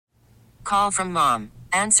Call from mom.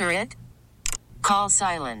 Answer it. Call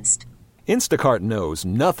silenced. Instacart knows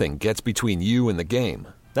nothing gets between you and the game.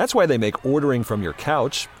 That's why they make ordering from your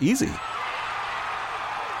couch easy.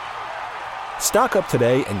 Stock up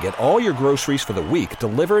today and get all your groceries for the week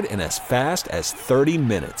delivered in as fast as 30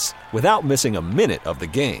 minutes without missing a minute of the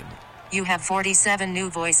game. You have 47 new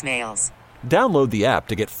voicemails. Download the app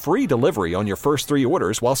to get free delivery on your first 3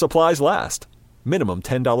 orders while supplies last. Minimum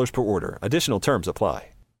 $10 per order. Additional terms apply.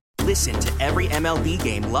 Listen to every MLB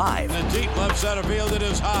game live. In the deep left center field, it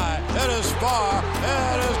is high, it is far,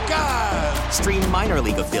 it is gone. Stream minor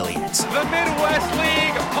league affiliates. The Midwest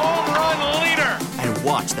League home run leader. And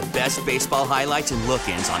watch the best baseball highlights and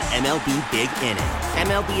look-ins on MLB Big Inning.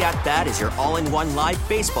 MLB At Bat is your all-in-one live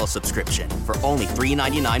baseball subscription for only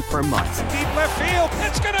 $3.99 per month. Deep left field,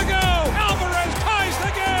 it's gonna go. Alvarez ties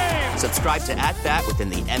the game. Subscribe to At Bat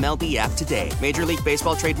within the MLB app today. Major League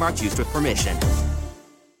Baseball trademarks used with permission.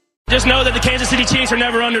 Just know that the Kansas City Chiefs are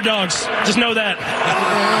never underdogs. Just know that.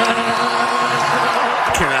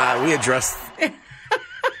 Can we address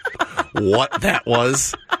what that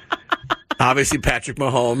was? Obviously, Patrick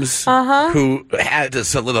Mahomes, who had to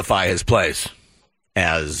solidify his place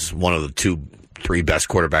as one of the 2-3 best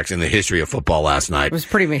quarterbacks in the history of football last night. It was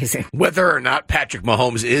pretty amazing. Whether or not Patrick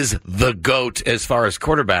Mahomes is the GOAT as far as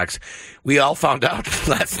quarterbacks, we all found out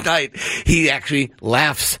last night he actually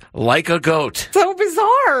laughs like a goat. So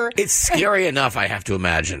bizarre. It's scary enough, I have to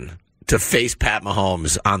imagine, to face Pat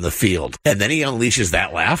Mahomes on the field. And then he unleashes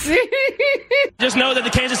that laugh. Just know that the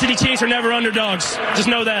Kansas City Chiefs are never underdogs. Just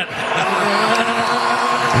know that.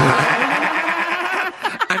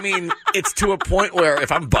 I mean, it's to a point where if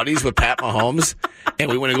I'm buddies with Pat Mahomes and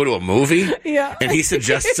we want to go to a movie and he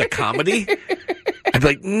suggests a comedy, I'd be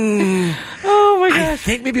like, oh my gosh. I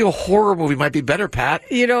think maybe a horror movie might be better, Pat.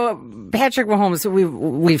 You know, Patrick Mahomes,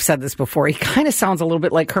 we've said this before, he kind of sounds a little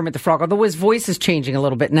bit like Kermit the Frog, although his voice is changing a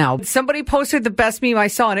little bit now. Somebody posted the best meme I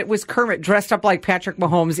saw, and it was Kermit dressed up like Patrick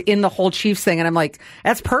Mahomes in the whole Chiefs thing, and I'm like,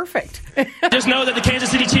 that's perfect. Just know that the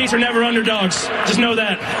Kansas City Chiefs are never underdogs. Just know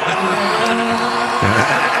that.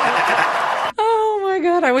 Oh my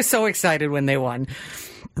God, I was so excited when they won.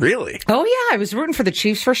 Really? Oh, yeah. I was rooting for the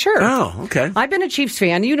Chiefs for sure. Oh, okay. I've been a Chiefs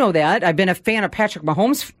fan. You know that. I've been a fan of Patrick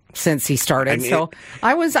Mahomes since he started. I mean, so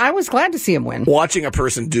I was glad to see him win. Watching a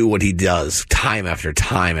person do what he does time after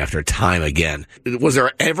time after time again. Was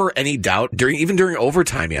there ever any doubt even during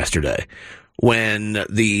overtime yesterday when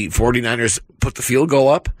the 49ers put the field goal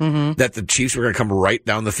up that the Chiefs were going to come right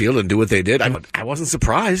down the field and do what they did? I wasn't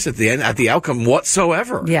surprised at the end, at the outcome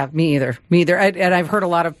whatsoever. Yeah, me either. And I've heard a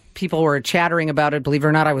lot of people were chattering about it. Believe it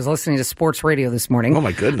or not, I was listening to sports radio this morning. Oh,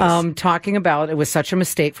 my goodness. Talking about it was such a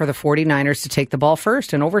mistake for the 49ers to take the ball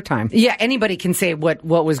first in overtime. Yeah, anybody can say what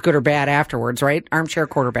was good or bad afterwards, right? Armchair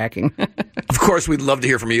quarterbacking. Of course, we'd love to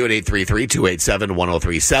hear from you at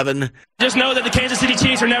 833-287-1037. Just know that the Kansas City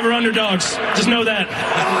Chiefs are never underdogs. Just know that.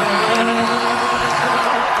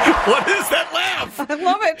 What is that laugh? I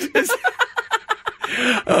love it.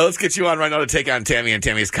 Let's get you on right now to take on Tammy and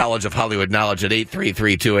Tammy's College of Hollywood Knowledge at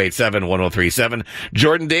 833-287-1037.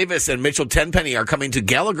 Jordan Davis and Mitchell Tenpenny are coming to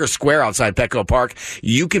Gallagher Square outside Petco Park.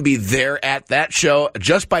 You can be there at that show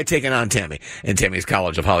just by taking on Tammy and Tammy's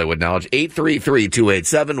College of Hollywood Knowledge.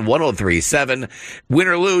 833-287-1037. Win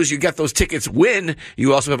or lose, you get those tickets. Win,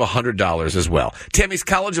 you also have $100 as well. Tammy's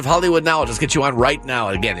College of Hollywood Knowledge. Let's get you on right now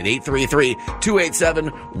again at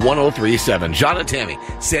 833-287-1037. John and Tammy,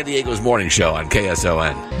 San Diego's morning show on KSON.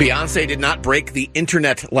 Beyonce did not break the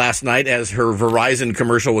internet last night as her Verizon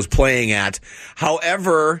commercial was playing at.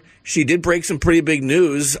 However, she did break some pretty big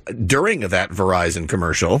news during that Verizon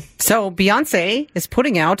commercial. So Beyonce is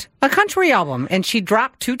putting out a country album, and she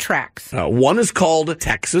dropped 2 tracks. One is called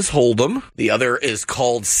Texas Hold'em. The other is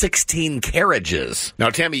called 16 Carriages.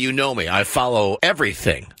 Now, Tammy, you know me. I follow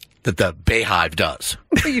everything that the Bayhive does.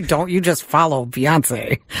 You don't. You just follow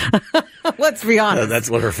Beyonce. Let's be honest. That's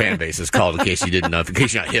what her fan base is called, in case you didn't know, in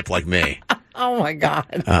case you're not hip like me. Oh, my God.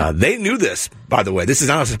 They knew this, by the way. This is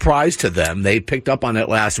not a surprise to them. They picked up on it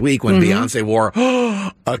last week when Beyonce wore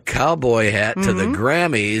a cowboy hat to the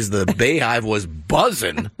Grammys. The Bayhive was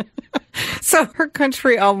buzzing. So her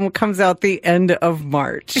country album comes out the end of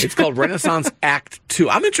March. It's called Renaissance Act 2.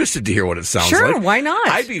 I'm interested to hear what it sounds like. Sure, why not?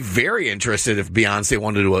 I'd be very interested if Beyonce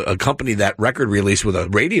wanted to accompany that record release with a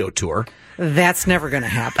radio tour. That's never going to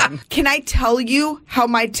happen. Can I tell you how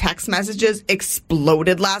my text messages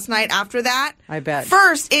exploded last night after that? I bet.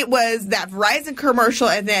 First, it was that Verizon commercial,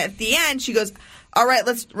 and then at the end, she goes, all right,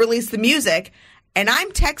 let's release the music. And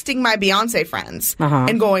I'm texting my Beyonce friends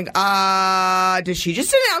and going, did she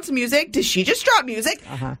just announce music? Did she just drop music?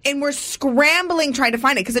 And we're scrambling trying to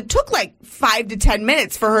find it because it took like 5 to 10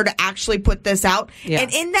 minutes for her to actually put this out. Yeah.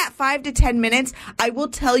 And in that 5 to 10 minutes, I will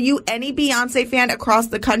tell you, any Beyonce fan across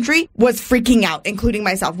the country was freaking out, including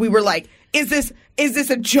myself. We were like, is this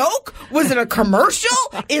a joke? Was it a commercial?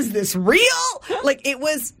 Is this real? Like, it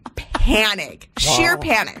was panic. Wow. Sheer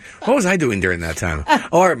panic. What was I doing during that time?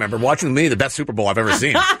 Oh, I remember watching the best Super Bowl I've ever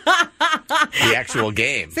seen. The actual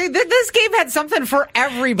game. See, this game had something for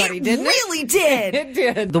everybody, didn't it? It really did. It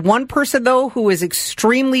did. The one person, though, who was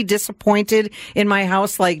extremely disappointed in my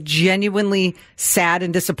house, like genuinely sad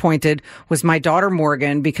and disappointed, was my daughter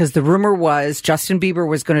Morgan, because the rumor was Justin Bieber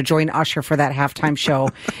was going to join Usher for that halftime show,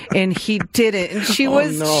 and he didn't. And she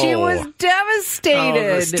was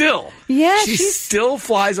devastated. Oh, still. Yeah, she still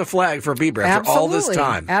flies a flag for Bieber after all this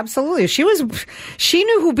time. Absolutely. She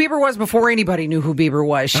knew who Bieber was before anybody knew who Bieber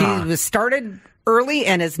was. She was started early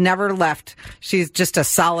and has never left. She's just a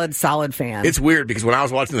solid fan. It's weird because when I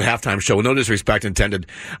was watching the halftime show, no disrespect intended,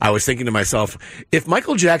 I was thinking to myself, if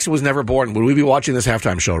Michael Jackson was never born, would we be watching this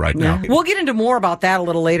halftime show right now? We'll get into more about that a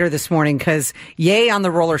little later this morning because yay on the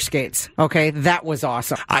roller skates. Okay, that was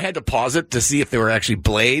awesome. I had to pause it to see if they were actually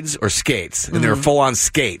blades or skates, and they were full-on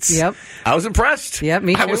skates. Yep. I was impressed. Yep,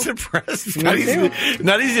 me too. I was impressed. Not easy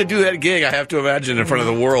to do that gig, I have to imagine, in front of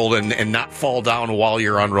the world and not fall down while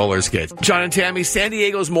you're on roller skates. John and Tammy, San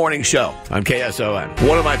Diego's morning show on KSON.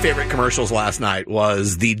 One of my favorite commercials last night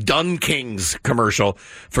was the Dun Kings commercial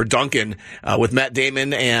for Dunkin' with Matt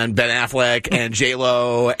Damon and Ben Affleck and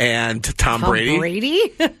J-Lo and Tom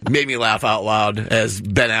Brady. Made me laugh out loud as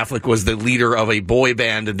Ben Affleck was the leader of a boy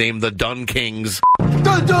band named the Dun Kings.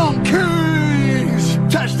 The Dun Kings!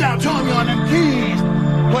 Touchdown, Tommy on them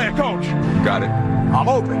keys. Player coach. Got it. I'm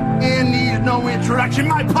open. And needs no introduction,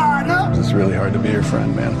 my partner. It's really hard to be your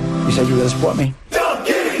friend, man. You said you were going to support me. Dun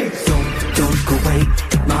Kings! Don't go away.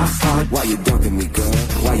 My heart. Why you dunking me, girl?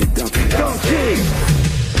 Why you dunking? Dun Kings!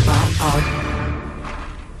 My heart.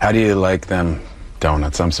 How do you like them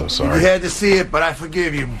donuts? I'm so sorry. You had to see it, but I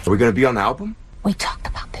forgive you. Are we going to be on the album? We talked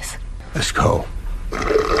about this. Let's go.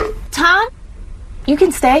 Tom, you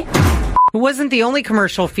can stay. It wasn't the only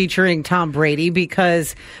commercial featuring Tom Brady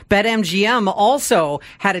because BetMGM also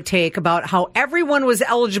had a take about how everyone was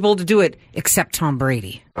eligible to do it except Tom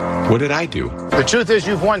Brady. What did I do? The truth is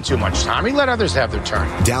you've won too much, Tommy. Let others have their turn.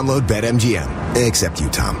 Download BetMGM. Except you,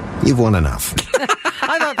 Tom. You've won enough.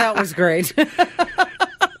 I thought that was great.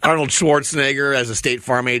 Arnold Schwarzenegger as a State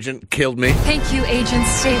Farm agent killed me. Thank you, Agent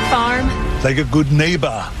State Farm. Like a good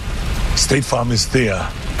neighbor, State Farm is there.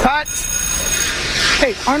 Cut.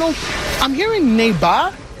 Hey, Arnold, I'm hearing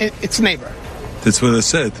neighbor. It's neighbor. That's what I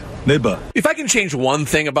said. Neighbor. If I can change one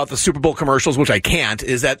thing about the Super Bowl commercials, which I can't,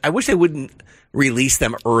 is that I wish they wouldn't release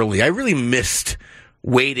them early. I really missed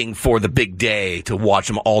waiting for the big day to watch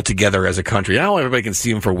them all together as a country. Now everybody can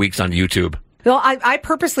see them for weeks on YouTube. Well, I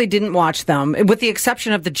purposely didn't watch them, with the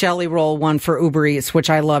exception of the Jelly Roll one for Uber Eats, which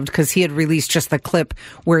I loved because he had released just the clip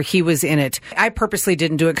where he was in it. I purposely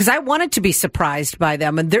didn't do it because I wanted to be surprised by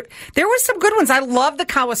them. And there was some good ones. I love the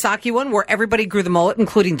Kawasaki one where everybody grew the mullet,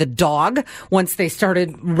 including the dog, once they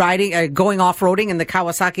started going off-roading in the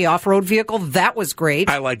Kawasaki off-road vehicle. That was great.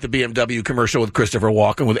 I like the BMW commercial with Christopher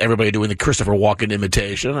Walken, with everybody doing the Christopher Walken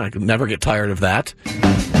imitation. I could never get tired of that.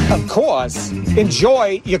 Of course.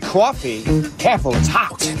 Enjoy your coffee. Careful, it's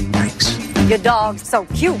hot. Thanks. Your dog's so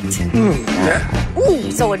cute. Yeah.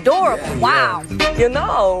 Ooh, so adorable. Wow. You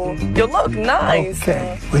know, you look nice.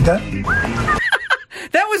 Okay. We done?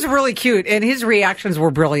 That was really cute, and his reactions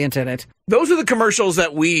were brilliant in it. Those are the commercials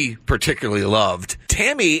that we particularly loved.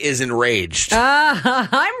 Tammy is enraged.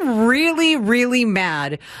 I'm really, really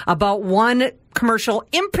mad about one commercial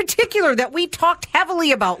in particular that we talked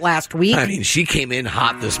heavily about last week. I mean, she came in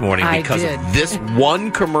hot this morning because of this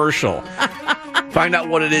one commercial. Find out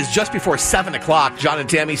what it is just before 7 o'clock. John and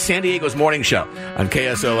Tammy, San Diego's morning show on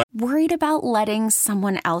KSON. Worried about letting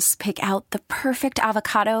someone else pick out the perfect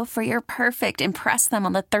avocado for your perfect impress them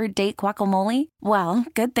on the third date guacamole? Well,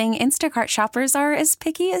 good thing Instacart shoppers are as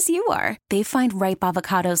picky as you are. They find ripe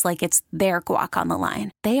avocados like it's their guac on the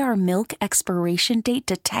line. They are milk expiration date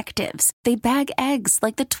detectives. They bag eggs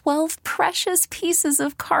like the 12 precious pieces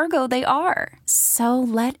of cargo they are. So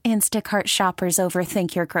let Instacart shoppers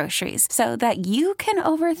overthink your groceries so that you can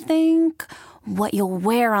overthink what you'll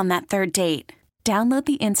wear on that third date. Download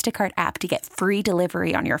the Instacart app to get free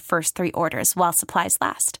delivery on your first 3 orders while supplies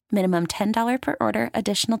last. Minimum $10 per order.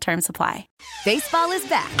 Additional terms apply. Baseball is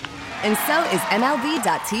back, and so is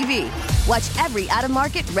MLB.tv. Watch every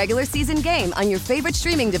out-of-market regular season game on your favorite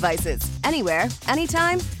streaming devices. Anywhere,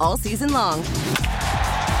 anytime, all season long.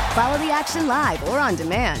 Follow the action live or on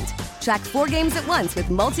demand. Track 4 games at once with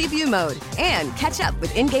multi-view mode and catch up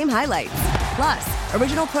with in-game highlights. Plus,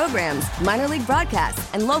 original programs, minor league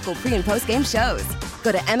broadcasts, and local pre- and post-game shows.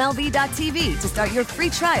 Go to MLB.tv to start your free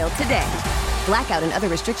trial today. Blackout and other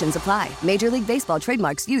restrictions apply. Major League Baseball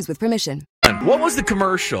trademarks used with permission. What was the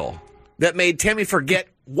commercial that made Tammy forget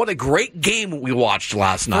what a great game we watched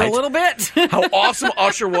last night? For a little bit. How awesome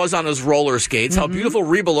Usher was on his roller skates. How beautiful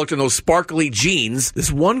Reba looked in those sparkly jeans.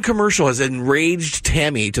 This one commercial has enraged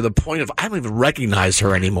Tammy to the point of I don't even recognize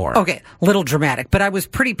her anymore. Okay, little dramatic, but I was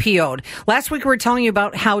pretty PO'd. Last week we were telling you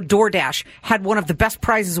about how DoorDash had one of the best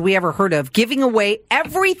prizes we ever heard of, giving away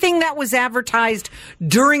everything that was advertised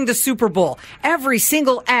during the Super Bowl. Every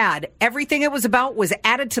single ad, everything it was about was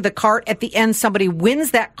added to the cart. At the end, somebody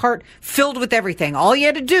wins that cart filled with everything. All you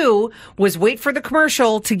had to do was wait for the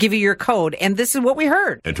commercial to give you your code, and this is what we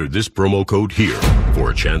heard. Enter this promo code here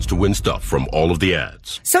for a chance to win stuff from all of the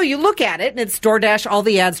ads. So you look at it, and it's DoorDash All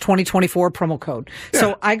the Ads 2024 promo code. Yeah.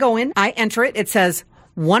 So I go in, I enter it, it says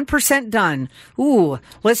 1% done. Ooh,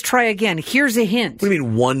 let's try again. Here's a hint. What do you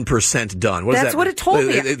mean 1% done? What That's is that? What it told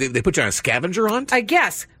me. They put you on a scavenger hunt? I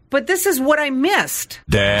guess. But this is what I missed.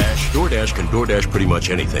 DoorDash can DoorDash pretty much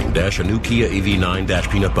anything. Dash a new Kia EV9, dash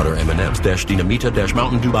peanut butter M&Ms, dash Dinamita, dash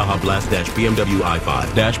Mountain Dew Baja Blast, dash BMW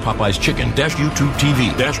i5, dash Popeye's Chicken, dash YouTube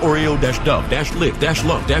TV, dash Oreo, dash Dove, dash Live, dash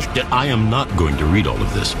Love, dash... I am not going to read all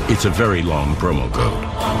of this. It's a very long promo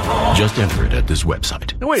code. Just enter it at this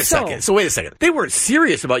website. Now, wait a second. They weren't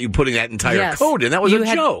serious about you putting that entire code in. That was a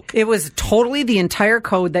joke. It was totally the entire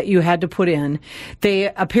code that you had to put in.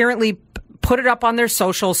 They apparently put it up on their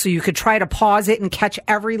social so you could try to pause it and catch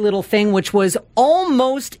every little thing, which was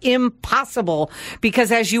almost impossible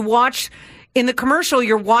because as you watch in the commercial,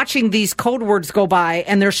 you're watching these code words go by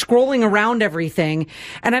and they're scrolling around everything.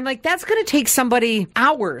 And I'm like, that's going to take somebody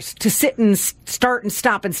hours to sit and start and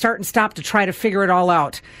stop to try to figure it all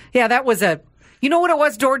out. Yeah, that was you know what it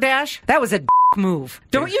was, DoorDash? That was a move.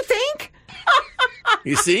 Don't you think?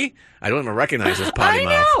 You see? I don't even recognize this potty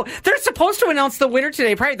mouth. I know. They're supposed to announce the winner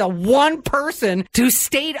today. Probably the one person who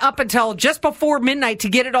stayed up until just before midnight to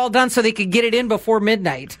get it all done so they could get it in before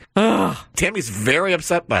midnight. Ugh. Tammy's very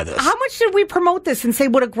upset by this. How much did we promote this and say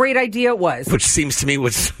what a great idea it was? Which seems to me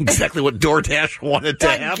was exactly what DoorDash wanted to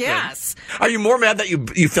happen. Yes. Are you more mad that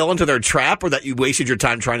you fell into their trap or that you wasted your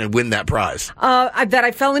time trying to win that prize? That I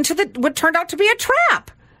fell into what turned out to be a trap.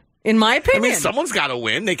 In my opinion. I mean, someone's got to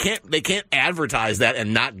win. They can't advertise that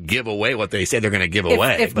and not give away what they say they're going to give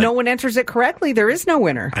away. If no one enters it correctly, there is no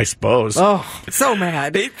winner. I suppose. Oh, so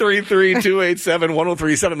mad.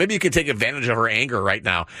 833-287-1037. Maybe you could take advantage of her anger right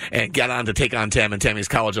now and get on to take on Tam and Tammy's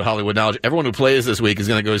College of Hollywood Knowledge. Everyone who plays this week is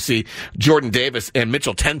going to go see Jordan Davis and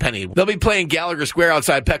Mitchell Tenpenny. They'll be playing Gallagher Square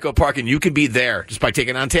outside Petco Park, and you can be there just by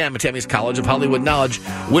taking on Tam and Tammy's College of Hollywood Knowledge.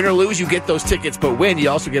 Win or lose, you get those tickets, but win,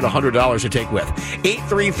 you also get $100 to take with.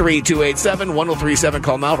 833-287-1037.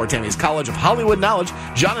 Call now for Tammy's College of Hollywood Knowledge.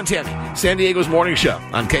 John and Tammy, San Diego's morning show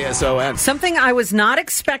on KSON. Something I was not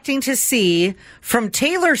expecting to see from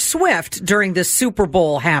Taylor Swift during the Super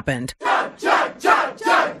Bowl happened.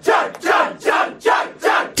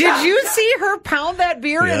 Did you see her pound that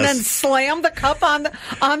beer and then slam the cup on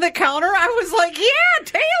the counter? I was like, yeah,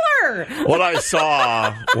 Taylor. What I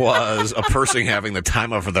saw was a person having the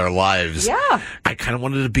time of their lives. Yeah. I kind of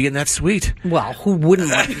wanted to be in that suite. Well, who wouldn't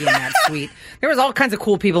want to be in that suite? There was all kinds of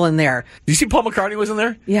cool people in there. Did you see Paul McCartney was in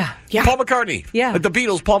there? Yeah. Paul McCartney. Yeah. Like the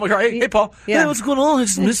Beatles, Paul McCartney. Hey, Paul. Yeah. Hey, what's going on?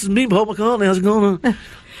 This is me, Paul McCartney. How's it going on?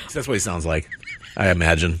 That's what he sounds like, I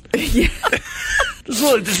imagine. Yeah.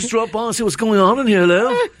 Just drop by and see what's going on in here, Lou.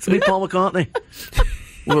 It's me, Paul McCartney.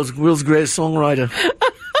 World's greatest songwriter.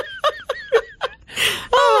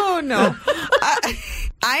 Oh, no.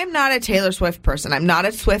 I am not a Taylor Swift person. I'm not a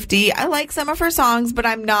Swiftie. I like some of her songs, but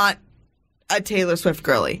I'm not a Taylor Swift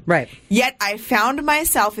girly. Right. Yet I found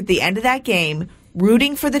myself at the end of that game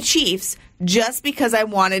rooting for the Chiefs just because I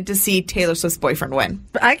wanted to see Taylor Swift's boyfriend win.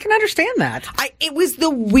 I can understand that. It was the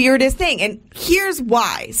weirdest thing. And here's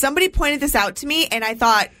why. Somebody pointed this out to me, and I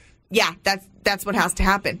thought, yeah, that's what has to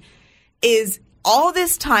happen. Is all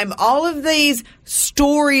this time, all of these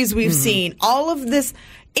stories we've seen, all of this,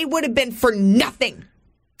 it would have been for nothing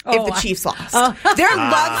if the Chiefs lost. Their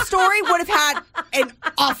love story would have had an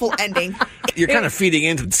awful ending. You're kind of feeding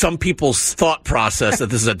into some people's thought process that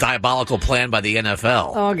this is a diabolical plan by the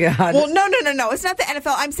NFL. Oh, God. Well, no. It's not the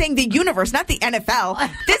NFL. I'm saying the universe, not the NFL.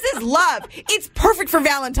 This is love. It's perfect for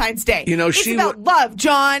Valentine's Day. You know, it's about love,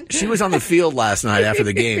 John. She was on the field last night after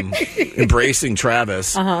the game, embracing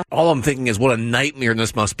Travis. All I'm thinking is what a nightmare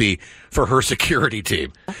this must be for her security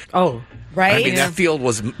team. Oh. Right? I mean, that field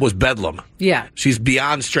was bedlam. Yeah. She's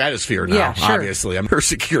beyond stratosphere now, Yeah, sure. obviously. I mean, her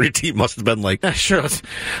security team must have been like, sure,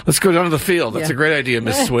 let's go down to the field. That's a great idea,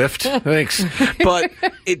 Miss Swift. Thanks. But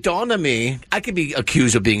it dawned on me, I could be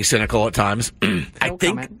accused of being cynical at times. I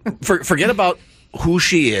think, forget about who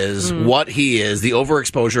she is, what he is, the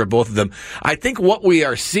overexposure of both of them. I think what we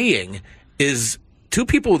are seeing is two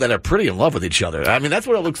people that are pretty in love with each other. I mean, that's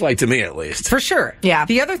what it looks like to me, at least. For sure. Yeah.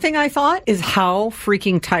 The other thing I thought is how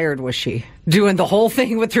freaking tired was she? Doing the whole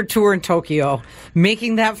thing with her tour in Tokyo,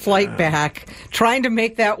 making that flight back, trying to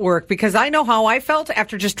make that work, because I know how I felt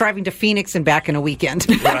after just driving to Phoenix and back in a weekend.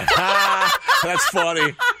 That's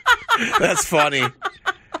funny. That's funny.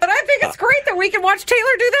 But I think it's great that we can watch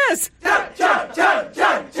Taylor do this.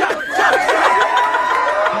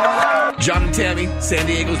 John and Tammy, San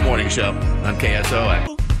Diego's morning show on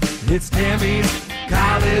KSOA. It's Tammy's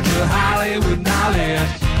College of Hollywood Knowledge.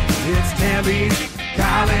 It's Tammy's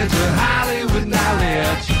College of Hollywood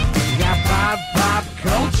Knowledge. You got pop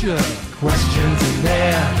culture questions in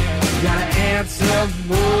there. You gotta answer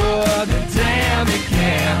more than Tammy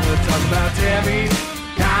can. We're talking about Tammy's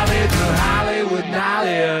College of Hollywood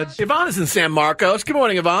Knowledge. Yvonne is in San Marcos. Good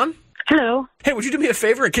morning, Yvonne. Hello. Hey, would you do me a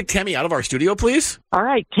favor and kick Tammy out of our studio, please? All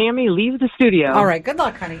right, Tammy, leave the studio. All right, good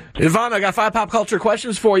luck, honey. Yvonne, I got 5 pop culture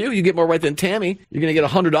questions for you. You get more right than Tammy. You're going to get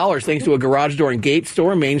 $100 thanks to a garage door and gate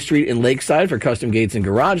store, Main Street in Lakeside, for custom gates and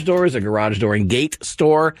garage doors, a garage door and gate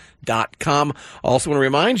store.com. Also want to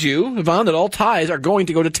remind you, Yvonne, that all ties are going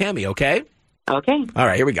to go to Tammy, okay? Okay. All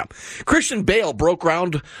right, here we go. Christian Bale broke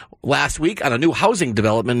ground last week on a new housing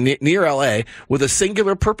development near L.A. with a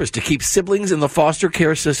singular purpose: to keep siblings in the foster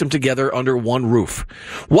care system together under one roof.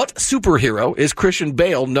 What superhero is Christian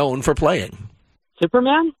Bale known for playing?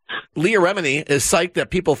 Superman? Leah Remini is psyched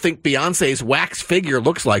that people think Beyonce's wax figure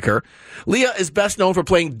looks like her. Leah is best known for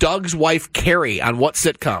playing Doug's wife, Carrie, on what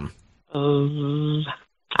sitcom?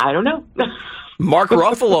 I don't know. Mark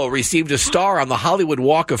Ruffalo received a star on the Hollywood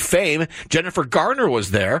Walk of Fame. Jennifer Garner was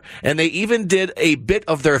there, and they even did a bit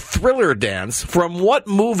of their Thriller dance from what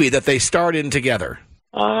movie that they starred in together?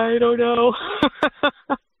 I don't know.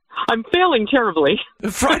 I'm failing terribly.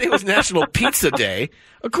 Friday was National Pizza Day.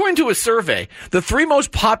 According to a survey, the 3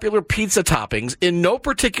 most popular pizza toppings, in no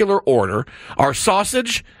particular order, are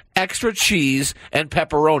sausage, extra cheese, and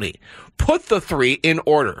pepperoni. Put the 3 in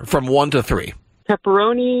order from 1 to 3.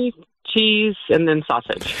 Pepperoni, cheese, and then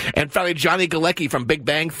sausage. And finally, Johnny Galecki from Big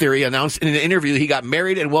Bang Theory announced in an interview he got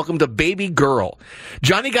married and welcomed a baby girl.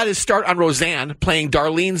 Johnny got his start on Roseanne, playing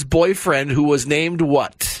Darlene's boyfriend, who was named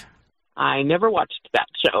what? I never watched that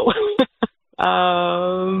show.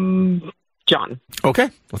 John. Okay,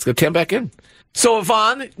 let's get Tam back in. So,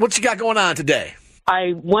 Yvonne, what you got going on today?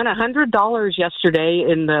 I won $100 yesterday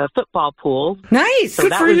in the football pool. Nice. So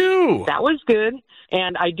good for you. That was good.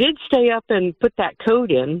 And I did stay up and put that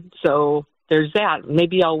code in, so there's that.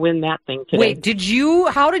 Maybe I'll win that thing today. Wait,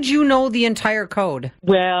 how did you know the entire code?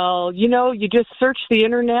 Well, you just search the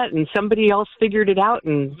internet and somebody else figured it out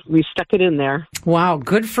and we stuck it in there. Wow,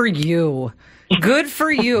 good for you. Good for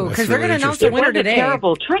you, because they're going to announce the winner today. It was a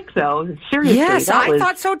terrible trick, though. Seriously. Yes, I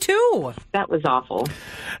thought so, too. That was awful.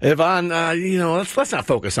 Yvonne, let's not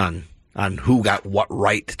focus on who got what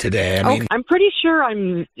right today. I mean, I'm pretty sure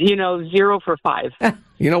I'm, 0 for 5.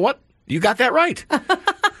 You know what? You got that right.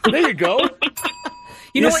 There you go.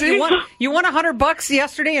 You know what? You won $100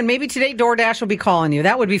 yesterday, and maybe today DoorDash will be calling you.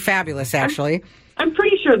 That would be fabulous, actually. I'm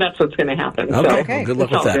pretty sure that's what's going to happen. Okay. Well, good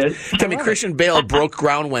luck with that. Good. Tell me, Christian Bale broke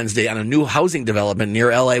ground Wednesday on a new housing development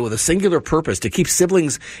near L.A. with a singular purpose: to keep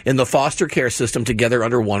siblings in the foster care system together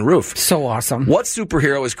under one roof. So awesome. What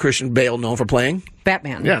superhero is Christian Bale known for playing?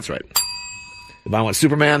 Batman. Yeah, that's right. If I want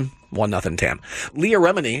Superman, 1-0 Tam. Leah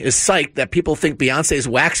Remini is psyched that people think Beyonce's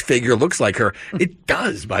wax figure looks like her. It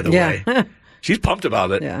does, by the way. She's pumped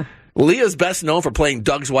about it. Yeah. Leah's best known for playing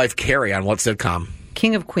Doug's wife, Carrie, on what sitcom?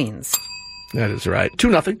 King of Queens. That is right.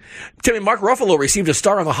 2-0. Timmy, Mark Ruffalo received a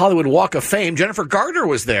star on the Hollywood Walk of Fame. Jennifer Garner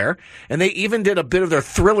was there, and they even did a bit of their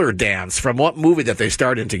Thriller dance from what movie that they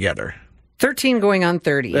starred in together? 13 going on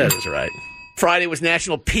 30. That is right. Friday was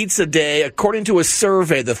National Pizza Day. According to a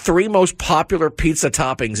survey, the 3 most popular pizza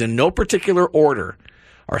toppings, in no particular order,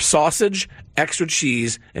 are sausage, extra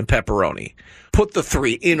cheese, and pepperoni. Put the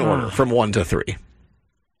 3 in order from 1 to 3.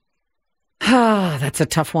 That's a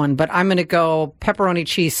tough one, but I'm going to go pepperoni,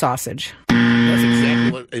 cheese, sausage. That's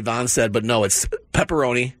exactly what Yvonne said, but no, it's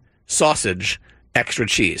pepperoni, sausage, extra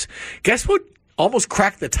cheese. Guess what almost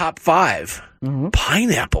cracked the top 5? Mm-hmm.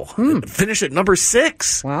 Pineapple. Finished at number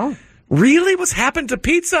 6. Wow. Really? What's happened to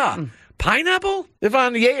pizza? Pineapple?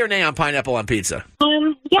 Yvonne, yay or nay on pineapple on pizza?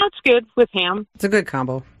 Yeah, it's good with ham. It's a good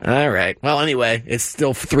combo. All right. Well, anyway, it's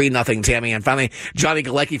still 3-0, Tammy. And finally, Johnny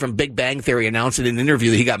Galecki from Big Bang Theory announced in an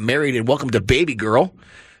interview that he got married and welcomed a baby girl.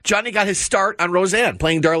 Johnny got his start on Roseanne,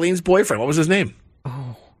 playing Darlene's boyfriend. What was his name?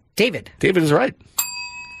 Oh, David. David is right.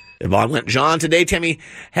 Yvonne went John today. Tammy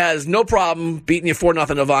has no problem beating you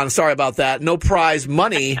 4-0, Yvonne. Sorry about that. No prize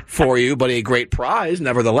money for you, but a great prize,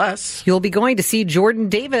 nevertheless. You'll be going to see Jordan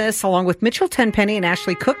Davis along with Mitchell Tenpenny and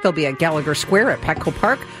Ashley Cook. They'll be at Gallagher Square at Petco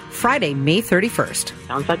Park Friday, May 31st.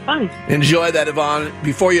 Sounds like fun. Enjoy that, Yvonne.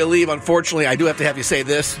 Before you leave, unfortunately, I do have to have you say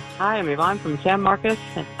this. Hi, I'm Yvonne from San Marcos.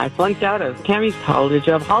 I flunked out of Tammy's College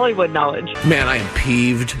of Hollywood Knowledge. Man, I am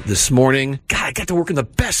peeved this morning. God, I got to work in the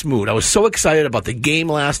best mood. I was so excited about the game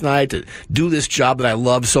last night, to do this job that I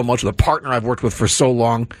love so much with a partner I've worked with for so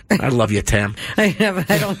long. I love you, Tam.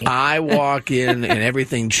 I walk in and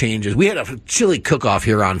everything changes. We had a chili cook-off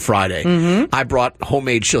here on Friday. Mm-hmm. I brought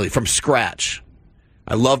homemade chili from scratch.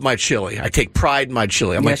 I love my chili. I take pride in my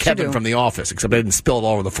chili. I'm like Kevin from The Office, except I didn't spill it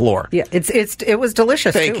all over the floor. Yeah, it was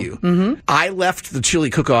delicious. Thank too. you. Mm-hmm. I left the chili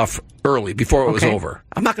cook-off early before it was over.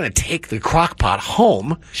 I'm not going to take the crock pot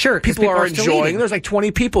home. Sure, people are enjoying. There's like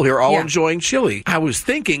 20 people here all enjoying chili. I was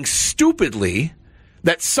thinking stupidly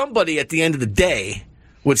that somebody at the end of the day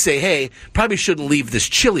would say, hey, probably shouldn't leave this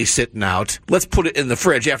chili sitting out. Let's put it in the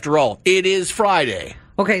fridge. After all, it is Friday.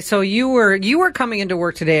 Okay, so you were coming into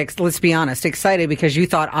work today, let's be honest, excited because you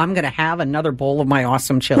thought, I'm going to have another bowl of my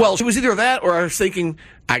awesome chili. Well, it was either that or I was thinking,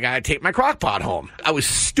 I got to take my crock pot home. I was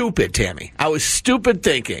stupid, Tammy. I was stupid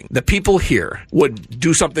thinking the people here would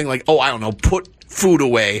do something like, put food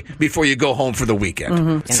away before you go home for the weekend.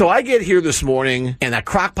 Mm-hmm. So I get here this morning, and that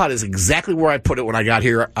crock pot is exactly where I put it when I got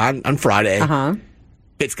here on Friday. Uh-huh.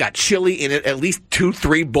 It's got chili in it, at least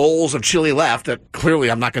 2-3 bowls of chili left that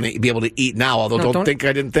clearly I'm not going to be able to eat now, although don't think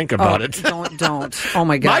I didn't think about it. Don't. Oh,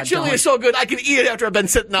 my God. My chili is so good, I can eat it after I've been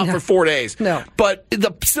sitting out for 4 days. No. But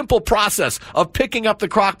the simple process of picking up the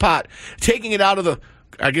crock pot, taking it out of the,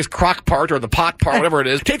 crock part or the pot part, whatever it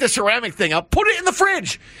is, take the ceramic thing out, put it in the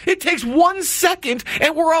fridge. It takes 1 second,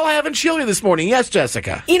 and we're all having chili this morning. Yes,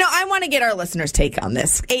 Jessica? I want to get our listeners' take on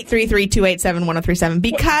this. 833-287-1037,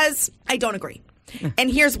 because I don't agree.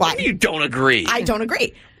 And here's why. You don't agree. I don't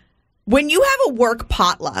agree. When you have a work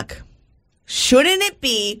potluck, shouldn't it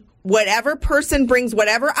be whatever person brings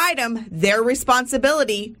whatever item, their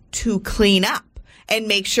responsibility to clean up and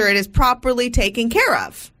make sure it is properly taken care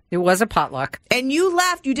of? It was a potluck. And you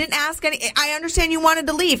left. You didn't ask any. I understand you wanted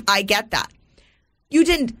to leave. I get that. You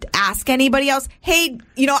didn't ask anybody else, hey,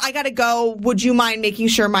 I got to go. Would you mind making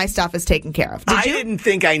sure my stuff is taken care of? I didn't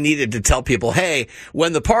think I needed to tell people, hey,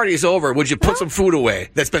 when the party's over, would you put some food away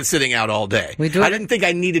that's been sitting out all day? I didn't think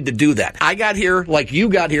I needed to do that. I got here like you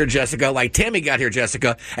got here, Jessica, like Tammy got here,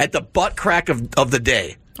 Jessica, at the butt crack of the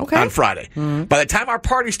day on Friday. Mm-hmm. By the time our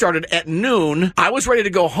party started at noon, I was ready to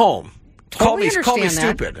go home. Totally call me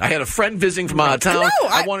stupid. I had a friend visiting from out of town. No,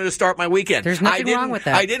 I wanted to start my weekend. There's nothing wrong with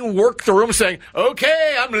that. I didn't work the room saying,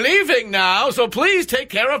 okay, I'm leaving now, so please take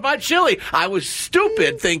care of my chili. I was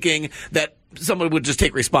stupid thinking that someone would just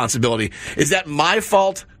take responsibility. Is that my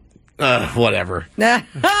fault? Whatever.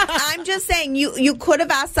 I'm just saying, you could have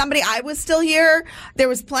asked somebody. I was still here. There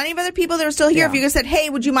was plenty of other people that were still here. Yeah. If you just said, hey,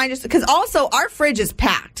 would you mind just... Because also, our fridge is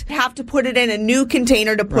packed. Have to put it in a new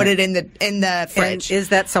container to put it in the fridge. And is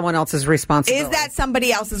that someone else's responsibility? Is that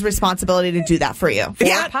somebody else's responsibility to do that for you?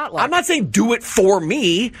 I'm not saying do it for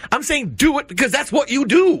me. I'm saying do it because that's what you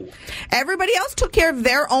do. Everybody else took care of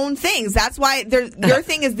their own things. That's why your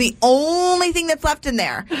thing is the only thing that's left in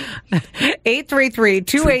there.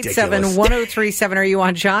 833-287-1037. Are you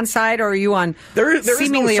on John's side or are you on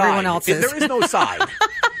seemingly everyone else's? There is no side.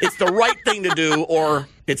 It's the right thing to do, or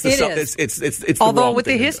it's the it's the Although wrong with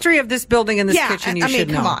thing the history of this building and this kitchen, you should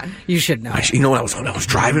know. Come on. You should know. Actually, when I was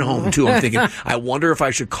driving home too, I'm thinking, I wonder if I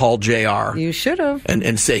should call JR. You should have.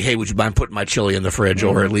 And say, hey, would you mind putting my chili in the fridge,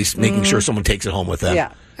 or at least making sure someone takes it home with them?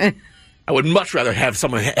 Yeah. I would much rather have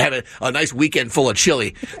someone have a nice weekend full of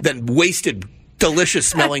chili than wasted, delicious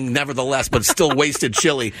smelling, nevertheless, but still wasted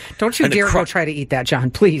chili. Don't you dare go try to eat that, John,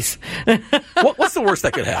 please. What's the worst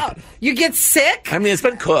that could happen? You get sick? I mean, it's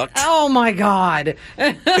been cooked. Oh, my God.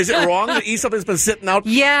 Is it wrong to eat something that's been sitting out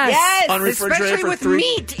unrefrigerated especially with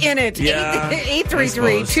meat in it. Yeah,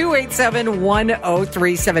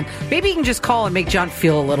 833-287-1037. Maybe you can just call and make John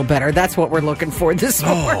feel a little better. That's what we're looking for this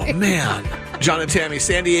morning. Oh, man. John and Tammy,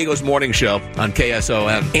 San Diego's morning show on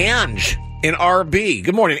KSOM. Ange in RB.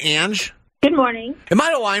 Good morning, Ange. Good morning. Am I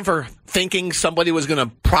out of line for thinking somebody was going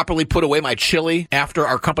to properly put away my chili after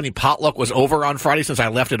our company potluck was over on Friday since I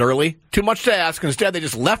left it early? Too much to ask. Instead, they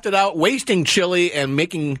just left it out, wasting chili and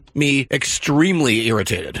making me extremely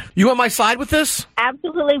irritated. You on my side with this?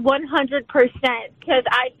 Absolutely 100%. Because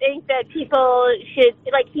I think that people should,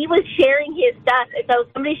 like, he was sharing his stuff. So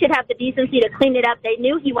somebody should have the decency to clean it up. They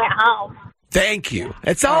knew he went home. Thank you.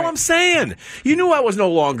 That's all I'm saying. You knew I was no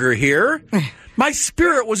longer here. My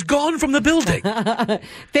spirit was gone from the building.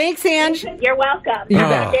 Thanks, Ange. You're welcome. You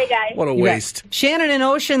Have a good day, guys. What a waste. Shannon in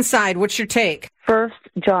Oceanside, what's your take? First,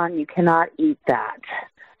 John, you cannot eat that.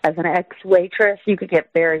 As an ex-waitress, you could get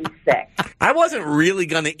very sick. I wasn't really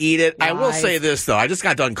going to eat it. Nice. I will say this, though. I just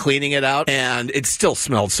got done cleaning it out, and it still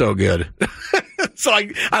smelled so good. So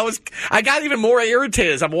I got even more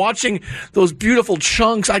irritated as I'm watching those beautiful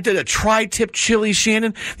chunks. I did a tri-tip chili,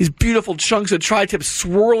 Shannon. These beautiful chunks of tri-tip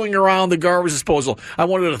swirling around the garbage disposal. I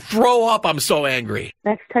wanted to throw up. I'm so angry.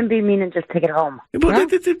 Next time, be mean and just take it home. But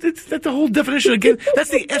that's the whole definition again. That's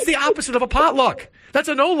the opposite of a potluck. That's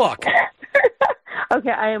a no-luck.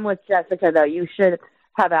 Okay, I am with Jessica, though. You should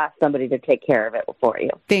have asked somebody to take care of it for you.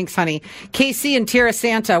 Thanks, honey. Casey and Tierra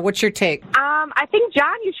Santa, what's your take? I think,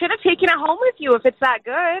 John, you should have taken it home with you if it's that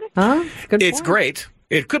good. Huh? Good It's point. great.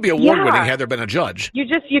 It could be award-winning had there been a judge. You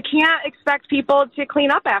can't expect people to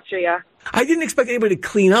clean up after you. I didn't expect anybody to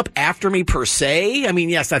clean up after me per se. I mean,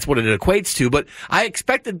 yes, that's what it equates to, but I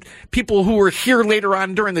expected people who were here later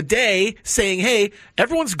on during the day saying, hey,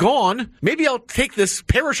 everyone's gone. Maybe I'll take this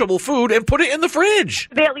perishable food and put it in the fridge.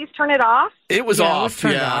 Did they at least turn it off? It was off,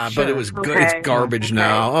 but it was good. It's garbage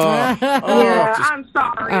now. I'm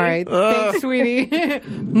sorry. All right. Thanks, sweetie.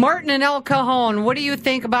 Martin and El Cajon, what do you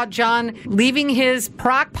think about John leaving his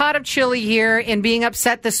crock pot of chili here and being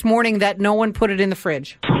upset this morning that no one put it in the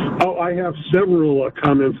fridge? Oh, I have several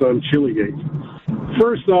comments on Chilligate.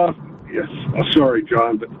 First off, yes, sorry,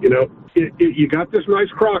 John, but, you got this nice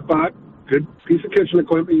crock pot, good piece of kitchen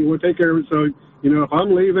equipment, you want to take care of it. So, if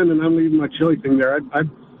I'm leaving and I'm leaving my chili thing there, I'd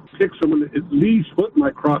pick someone to at least put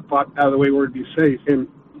my crock pot out of the way where it'd be safe and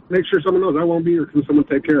make sure someone knows I won't be here. Can someone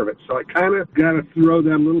take care of it? So I kind of got to throw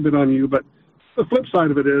that a little bit on you. But the flip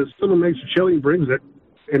side of it is someone makes a chili and brings it,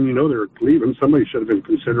 and they're leaving. Somebody should have been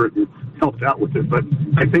considerate and helped out with it. But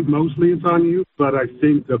I think mostly it's on you. But I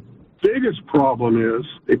think the biggest problem is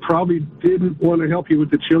they probably didn't want to help you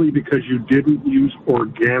with the chili because you didn't use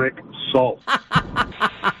organic salt.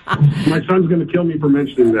 My son's going to kill me for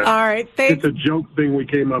mentioning that. All right, thanks. It's a joke thing we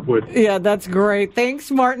came up with. Yeah, that's great.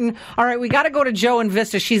 Thanks, Martin. All right, we got to go to Joe in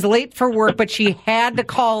Vista. She's late for work, but she had to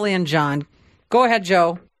call in, John. Go ahead,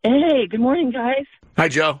 Joe. Hey, good morning, guys. Hi,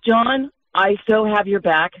 Joe. John, I so have your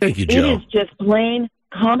back. Thank you, Joe. It is just plain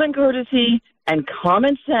common courtesy and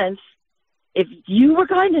common sense. If you were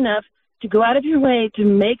kind enough to go out of your way to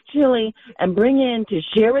make chili and bring in to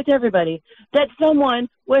share with everybody, that someone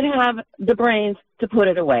would have the brains to put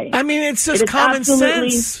it away. I mean, it's just common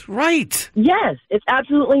sense. Right. Yes, it's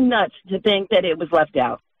absolutely nuts to think that it was left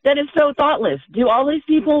out. That is so thoughtless. Do all these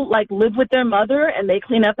people, live with their mother and they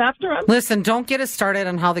clean up after them? Listen, don't get us started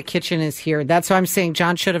on how the kitchen is here. That's what I'm saying.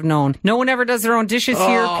 John should have known. No one ever does their own dishes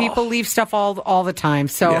here. People leave stuff all the time.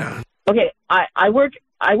 So, Okay, I work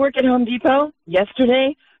at Home Depot.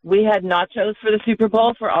 Yesterday, we had nachos for the Super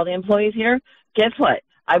Bowl for all the employees here. Guess what?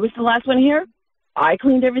 I was the last one here. I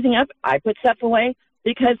cleaned everything up. I put stuff away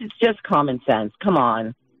because it's just common sense. Come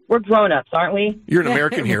on. We're grown-ups, aren't we? You're an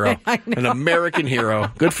American hero. An American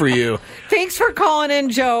hero. Good for you. Thanks for calling in,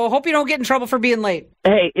 Joe. Hope you don't get in trouble for being late.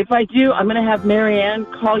 Hey, if I do, I'm going to have Marianne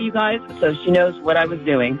call you guys so she knows what I was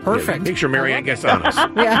doing. Perfect. Yeah, make sure Marianne gets on us.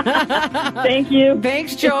 Thank you.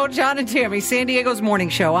 Thanks, Joe. John and Tammy, San Diego's morning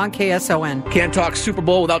show on KSON. Can't talk Super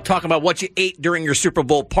Bowl without talking about what you ate during your Super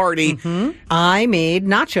Bowl party. Mm-hmm. I made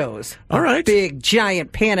nachos. All right. Big,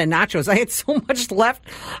 giant pan of nachos. I had so much left.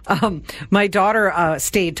 My daughter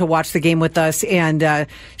stayed to watch the game with us, and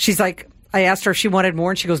she's like, I asked her if she wanted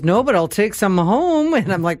more, and she goes, no, but I'll take some home.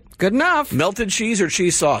 And I'm like, good enough. Melted cheese or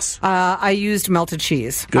cheese sauce? I used melted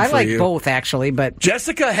cheese. Good I for like you. both, actually. But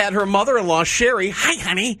Jessica had her mother-in-law, Sherry, hi,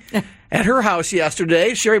 honey, at her house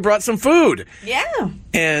yesterday. Sherry brought some food. Yeah.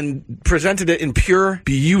 And presented it in pure,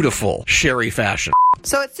 beautiful Sherry fashion.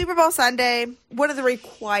 So it's Super Bowl Sunday. One of the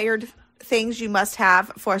required things you must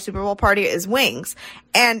have for a Super Bowl party is wings.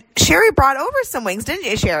 And Sherry brought over some wings, didn't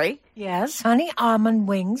you, Sherry? Yes, honey almond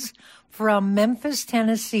wings from Memphis,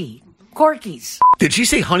 Tennessee. Corky's. Did she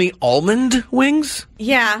say honey almond wings?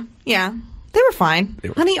 Yeah. They were fine.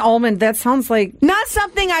 Honey almond, that sounds like... Not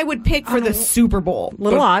something I would pick for the Super Bowl.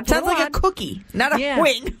 Little odd. Sounds like a cookie, not a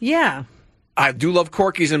wing. Yeah. I do love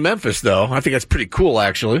Corky's in Memphis, though. I think that's pretty cool,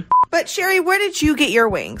 actually. But, Sherry, where did you get your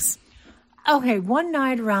wings? Okay, one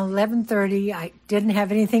night around 11:30, I didn't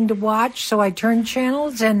have anything to watch, so I turned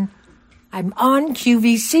channels and I'm on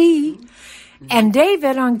QVC. And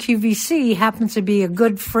David on QVC happens to be a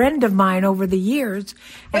good friend of mine over the years.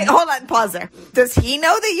 Wait, hold on, pause there. Does he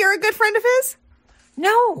know that you're a good friend of his?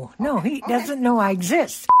 No, he doesn't know I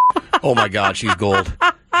exist. Oh my God, she's gold.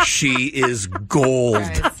 She is gold.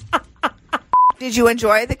 Did you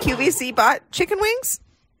enjoy the QVC bought chicken wings?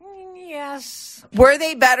 Yes. Were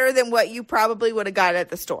they better than what you probably would have got at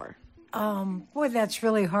the store? Boy, that's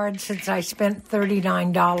really hard since I spent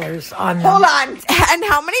 $39 on them. Hold on. And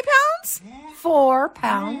how many pounds? 4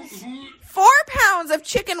 pounds. 4 pounds of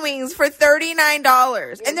chicken wings for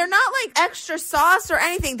 $39. And they're not like extra sauce or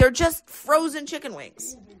anything. They're just frozen chicken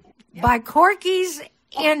wings. By Corky's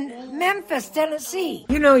in Memphis, Tennessee.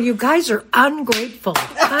 You know, you guys are ungrateful.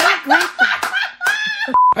 Ungrateful.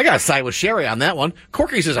 I got to side with Sherry on that one.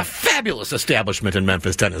 Corky's is a fabulous establishment in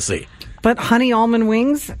Memphis, Tennessee. But honey almond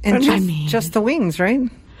wings and just the wings, right?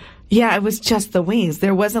 Yeah, it was just the wings.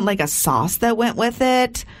 There wasn't like a sauce that went with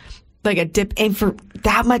it, like a dip. And for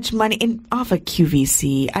that much money and off of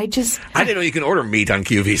QVC, I didn't know you can order meat on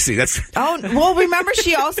QVC. Remember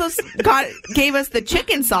she also gave us the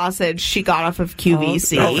chicken sausage she got off of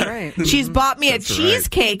QVC. Oh, right. She's bought me a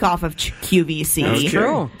cheesecake off of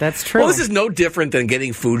QVC. That's true. Well, this is no different than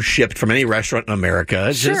getting food shipped from any restaurant in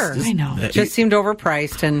America. I know. It just seemed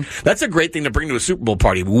overpriced, and that's a great thing to bring to a Super Bowl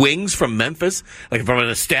party. Wings from Memphis, like from an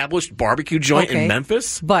established barbecue joint in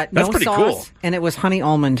Memphis. But that's no pretty sauce, cool. And it was honey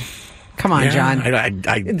almond. Come on, John.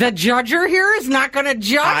 The judger here is not going to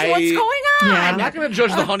judge what's going on. Yeah, I'm not going to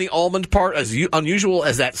judge the honey almond part. As unusual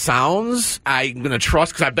as that sounds, I'm going to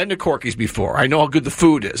trust, because I've been to Corky's before. I know how good the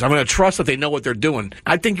food is. I'm going to trust that they know what they're doing.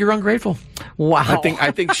 I think you're ungrateful. Wow.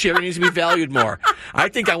 I think Sherry needs to be valued more. I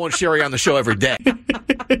think I want Sherry on the show every day.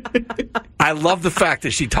 I love the fact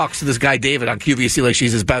that she talks to this guy David on QVC like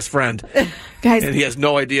she's his best friend. Guys, and he has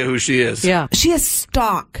no idea who she is. Yeah. She has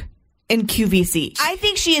stock in QVC. I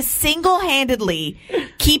think she is single-handedly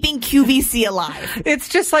keeping QVC alive. It's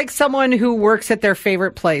just like someone who works at their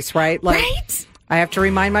favorite place, right? Like, right? I have to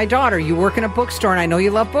remind my daughter, you work in a bookstore, and I know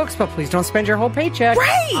you love books, but please don't spend your whole paycheck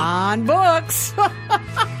on books.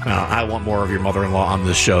 I want more of your mother-in-law on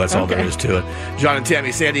this show. That's all there is to it. John and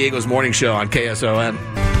Tammy, San Diego's morning show on KSON.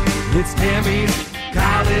 It's Tammy's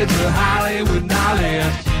College of Hollywood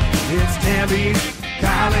Knowledge. It's Tammy's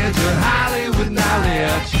College of Hollywood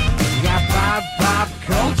Knowledge. Got pop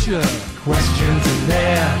culture questions in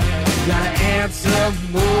there. You gotta answer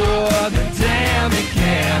more than Tammy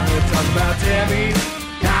can. We're talking about Tammy's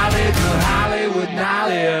College of Hollywood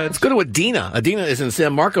Knowledge. Let's go to Adina. Adina is in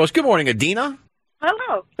San Marcos. Good morning, Adina.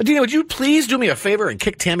 Hello. Adina, would you please do me a favor and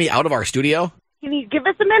kick Tammy out of our studio? Can you give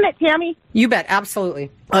us a minute, Tammy? You bet. Absolutely.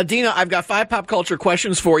 Dina, I've got 5 pop culture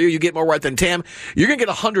questions for you. You get more right than Tam. You're going to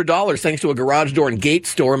get $100 thanks to a garage door and gate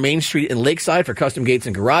store, Main Street in Lakeside, for custom gates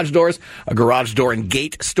and garage doors, a garage door and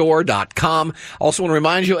gate store.com. Also want to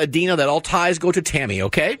remind you, Adina, that all ties go to Tammy,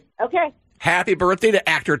 okay? Okay. Happy birthday to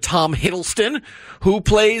actor Tom Hiddleston, who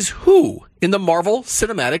plays who in the Marvel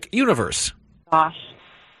Cinematic Universe? Gosh.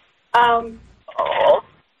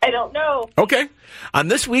 I don't know. Okay. On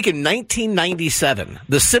this week in 1997,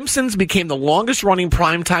 The Simpsons became the longest-running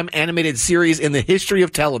primetime animated series in the history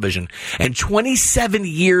of television. And 27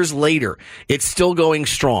 years later, it's still going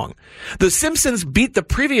strong. The Simpsons beat the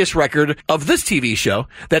previous record of this TV show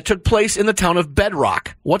that took place in the town of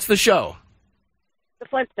Bedrock. What's the show? The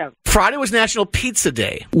Flintstones. Friday was National Pizza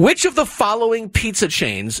Day. Which of the following pizza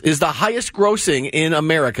chains is the highest grossing in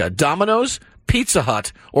America? Domino's, Pizza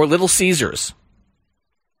Hut, or Little Caesars?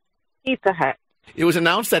 Pizza Hut. It was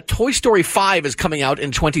announced that Toy Story 5 is coming out in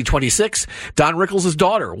 2026. Don Rickles'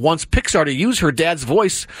 daughter wants Pixar to use her dad's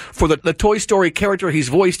voice for the Toy Story character he's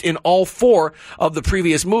voiced in all 4 of the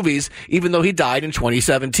previous movies, even though he died in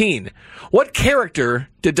 2017. What character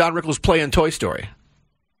did Don Rickles play in Toy Story?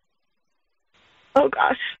 Oh,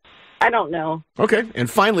 gosh. I don't know. Okay. And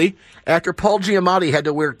finally, actor Paul Giamatti had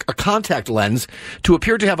to wear a contact lens to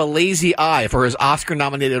appear to have a lazy eye for his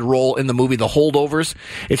Oscar-nominated role in the movie The Holdovers.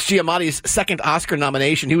 It's Giamatti's second Oscar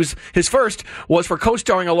nomination. His first was for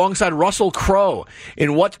co-starring alongside Russell Crowe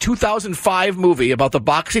in what 2005 movie about the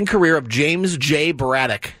boxing career of James J.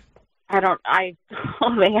 Braddock? Oh,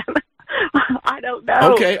 man. I don't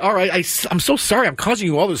know. Okay, all right. I'm so sorry. I'm causing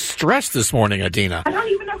you all this stress this morning, Adina. I don't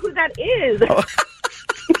even know who that is. Oh.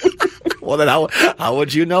 Well, then how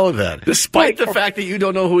would you know then? Despite the fact that you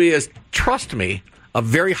don't know who he is, trust me, a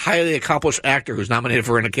very highly accomplished actor who's nominated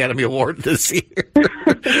for an Academy Award this year.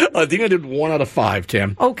 Adina did 1 out of 5,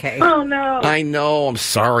 Tim. Okay. Oh, no. I know. I'm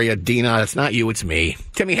sorry, Adina. It's not you. It's me.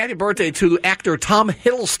 Timmy, happy birthday to actor Tom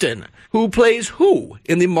Hiddleston, who plays who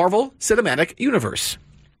in the Marvel Cinematic Universe?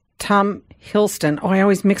 Tom Hiddleston. Oh, I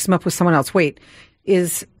always mix him up with someone else. Wait,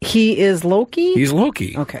 is Loki? He's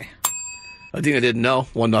Loki. Okay. Adina didn't know.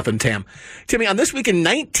 1-0, Tam. Timmy, on this week in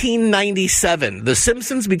 1997, The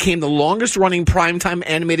Simpsons became the longest-running primetime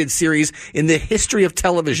animated series in the history of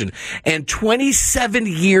television. And 27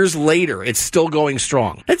 years later, it's still going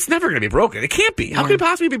strong. It's never going to be broken. It can't be. How could it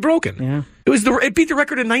possibly be broken? Yeah. It beat the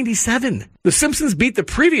record in 97. The Simpsons beat the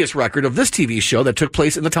previous record of this TV show that took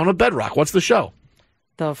place in the town of Bedrock. What's the show?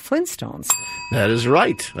 The Flintstones. That is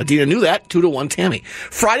right. Adina knew that. 2-1, Tammy.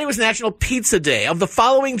 Friday was National Pizza Day. Of the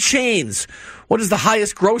following chains, what is the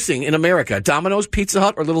highest grossing in America? Domino's, Pizza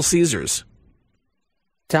Hut, or Little Caesars?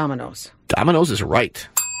 Domino's. Domino's is right.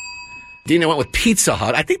 Dina went with Pizza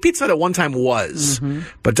Hut. I think Pizza Hut at one time was,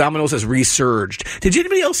 but Domino's has resurged. Did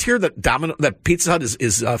anybody else hear that Pizza Hut is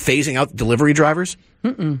phasing out delivery drivers?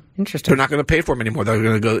 Interesting. They're not going to pay for them anymore. They're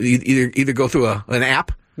going to go either go through an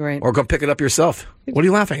app, right, or go pick it up yourself. What are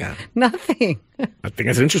you laughing at? Nothing. I think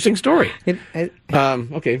it's an interesting story.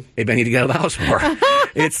 Okay, maybe I need to get out of the house more.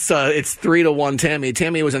 It's 3-1, Tammy.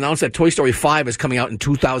 Tammy, was announced that Toy Story 5 is coming out in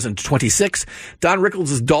 2026. Don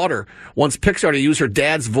Rickles' daughter wants Pixar to use her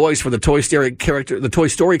dad's voice for the Toy Story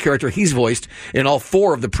character he's voiced in all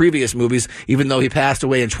 4 of the previous movies, even though he passed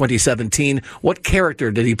away in 2017. What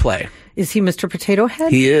character did he play? Is he Mr. Potato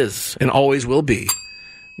Head? He is, and always will be,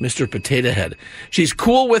 Mr. Potato Head. She's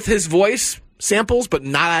cool with his voice samples, but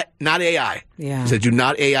not AI. Yeah. She said, do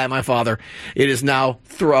not AI my father. It is now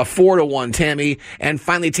 4-1, Tammy. And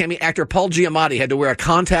finally, Tammy, actor Paul Giamatti had to wear a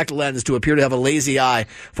contact lens to appear to have a lazy eye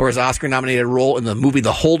for his Oscar-nominated role in the movie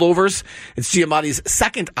The Holdovers. It's Giamatti's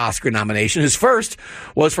second Oscar nomination. His first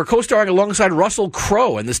was for co-starring alongside Russell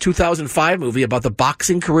Crowe in this 2005 movie about the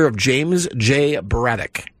boxing career of James J.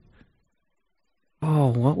 Braddock. Oh,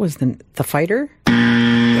 what was the Fighter?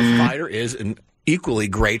 The Fighter is an equally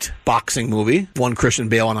great boxing movie. Won Christian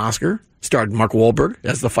Bale an Oscar. Starred Mark Wahlberg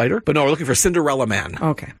as the fighter. But no, we're looking for Cinderella Man.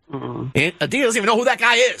 Okay. And Adina doesn't even know who that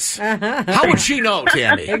guy is. How would she know,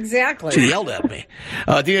 Tammy? Exactly. She yelled at me.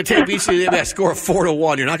 Adina, Tammy beats you by a score of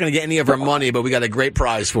 4-1. You're not going to get any of her money, but we got a great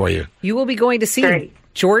prize for you. You will be going to see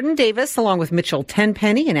Jordan Davis along with Mitchell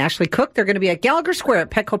Tenpenny and Ashley Cook. They're going to be at Gallagher Square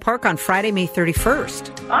at Petco Park on Friday, May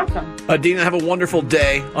 31st. Awesome. Adina, have a wonderful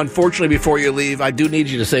day. Unfortunately, before you leave, I do need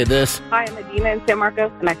you to say this. Hi, I'm Adina in San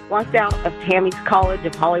Marcos, and I flunked out of Tammy's College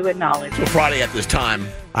of Hollywood Knowledge. So Friday at this time,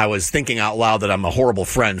 I was thinking out loud that I'm a horrible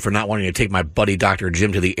friend for not wanting to take my buddy Dr.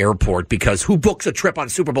 Jim to the airport, because who books a trip on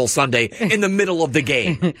Super Bowl Sunday in the middle of the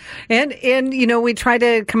game? and you know, we tried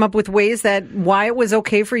to come up with ways that why it was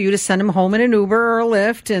okay for you to send him home in an Uber or a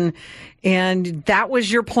Lyft, and that was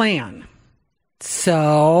your plan.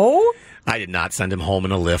 So I did not send him home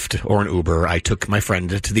in a Lyft or an Uber. I took my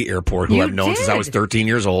friend to the airport, who I've known since I was 13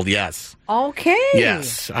 years old. Yes. Okay.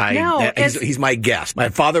 Yes. He's my guest. My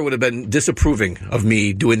father would have been disapproving of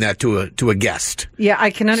me doing that to a guest. Yeah,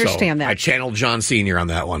 I can understand that. I channeled John Sr. on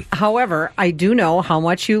that one. However, I do know how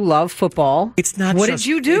much you love football. It's not. What did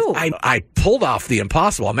you do? I pulled off the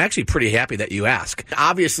impossible. I'm actually pretty happy that you ask.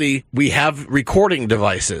 Obviously, we have recording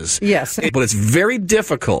devices. Yes. But it's very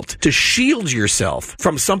difficult to shield yourself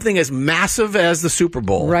from something as massive as the Super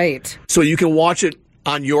Bowl. Right. So you can watch it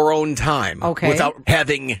on your own time, okay, without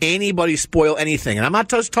having anybody spoil anything. And I'm not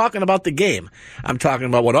just talking about the game. I'm talking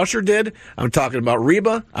about what Usher did. I'm talking about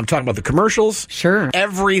Reba. I'm talking about the commercials. Sure.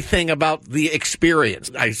 Everything about the experience.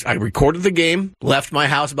 I recorded the game, left my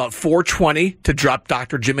house about 4:20 to drop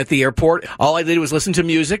Dr. Jim at the airport. All I did was listen to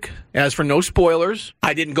music. As for no spoilers,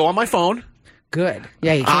 I didn't go on my phone. Good.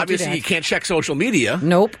 Yeah, you can't obviously you can't check social media.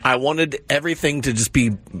 Nope. I wanted everything to just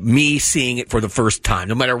be me seeing it for the first time,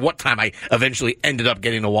 no matter what time I eventually ended up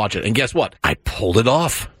getting to watch it. And guess what? I pulled it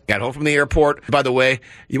off. Got home from the airport. By the way,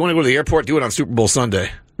 you want to go to the airport? Do it on Super Bowl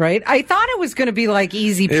Sunday. Right. I thought it was going to be like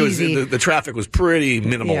easy peasy. The traffic was pretty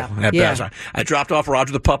minimal at best. I dropped off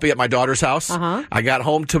Roger the puppy at my daughter's house. I got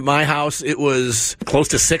home to my house. It was close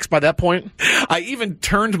to 6 by that point. I even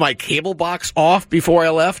turned my cable box off before I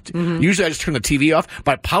left. Usually I just turn the TV off,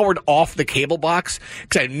 but I powered off the cable box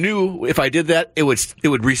because I knew if I did that, it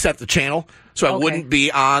would reset the channel. So I wouldn't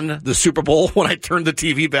be on the Super Bowl when I turned the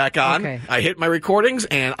TV back on. Okay. I hit my recordings,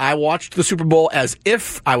 and I watched the Super Bowl as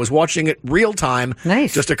if I was watching it real time.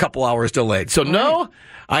 Nice. Just a couple hours delayed. So no,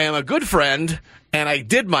 I am a good friend, and I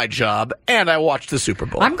did my job, and I watched the Super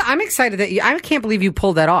Bowl. I'm excited that I can't believe you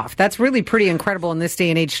pulled that off. That's really pretty incredible in this day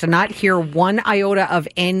and age to not hear one iota of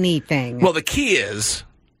anything. Well, the key is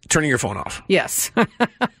turning your phone off. Yes.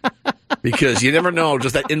 Because you never know,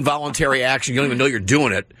 just that involuntary action, you don't even know you're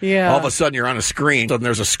doing it. Yeah. All of a sudden you're on a screen, and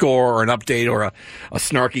there's a score or an update or a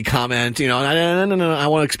snarky comment, and I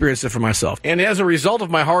want to experience it for myself. And as a result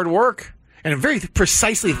of my hard work and a very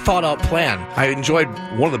precisely thought out plan, I enjoyed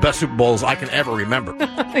one of the best Super Bowls I can ever remember.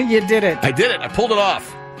 You did it. I did it. I pulled it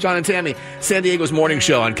off. John and Tammy, San Diego's morning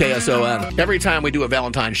show on KSON. Every time we do a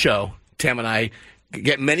Valentine's show, Tam and I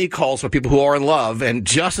get many calls from people who are in love, and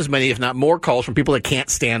just as many, if not more, calls from people that can't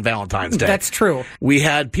stand Valentine's Day. That's true. We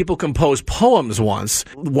had people compose poems once.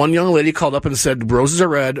 One young lady called up and said, "Roses are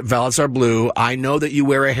red, violets are blue. I know that you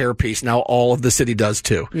wear a hairpiece. Now all of the city does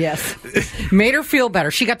too." Yes. Made her feel better.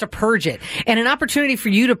 She got to purge it. And an opportunity for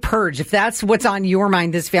you to purge, if that's what's on your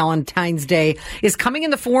mind this Valentine's Day, is coming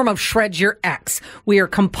in the form of Shred Your Ex. We are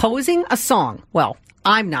composing a song. Well,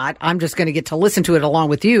 I'm not. I'm just going to get to listen to it along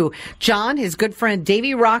with you. John, his good friend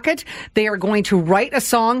Davey Rocket, they are going to write a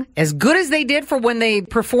song as good as they did for when they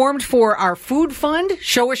performed for our food fund.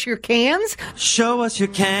 Show us your cans. Show us your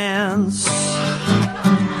cans.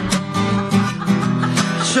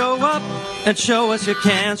 Show up and show us your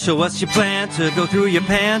cans. Show us your plan to go through your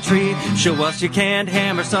pantry. Show us your canned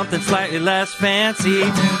ham or something slightly less fancy.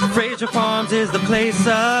 Fraser Farms is the place,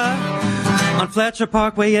 on Fletcher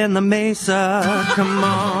Parkway in the Mesa. Come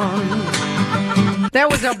on. That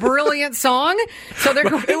was a brilliant song. So they're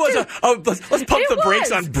going let's pump the brakes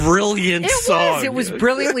on brilliant song. It was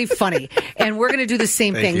brilliantly funny. And we're going to do the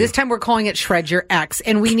same thing. This time we're calling it Shred Your Ex.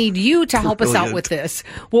 And we need you to help us out with this.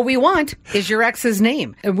 What we want is your ex's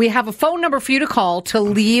name. We have a phone number for you to call to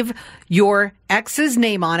leave your ex's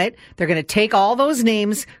name on it. They're going to take all those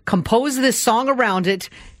names, compose this song around it,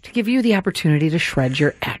 to give you the opportunity to shred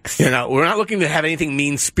your ex. You know, we're not looking to have anything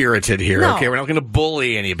mean-spirited here, No. okay? We're not looking to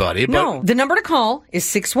bully anybody. But No. The number to call is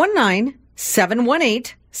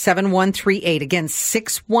 619-718-7138. Again,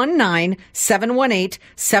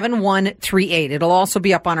 619-718-7138. It'll also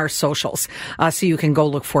be up on our socials, so you can go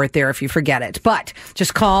look for it there if you forget it. But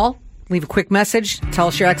just call, leave a quick message, tell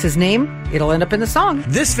us your ex's name. It'll end up in the song.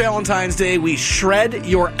 This Valentine's Day, we shred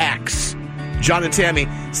your ex. John and Tammy,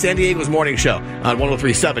 San Diego's morning show on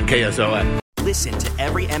 103.7 KSON. Listen to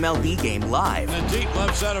every MLB game live. In the deep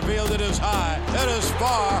left center field, it is high, it is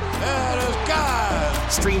far, it is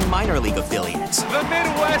gone. Stream minor league affiliates. The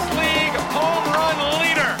Midwest League home run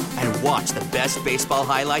leader. And watch the best baseball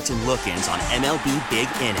highlights and look-ins on MLB Big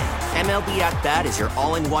Inning. MLB At Bat is your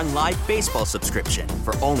all-in-one live baseball subscription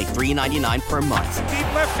for only $3.99 per month. Deep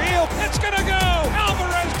left field, it's gonna go.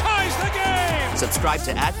 Alvarez ties the game. Subscribe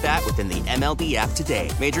to At Bat within the MLB app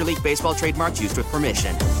today. Major League Baseball trademarks used with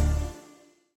permission.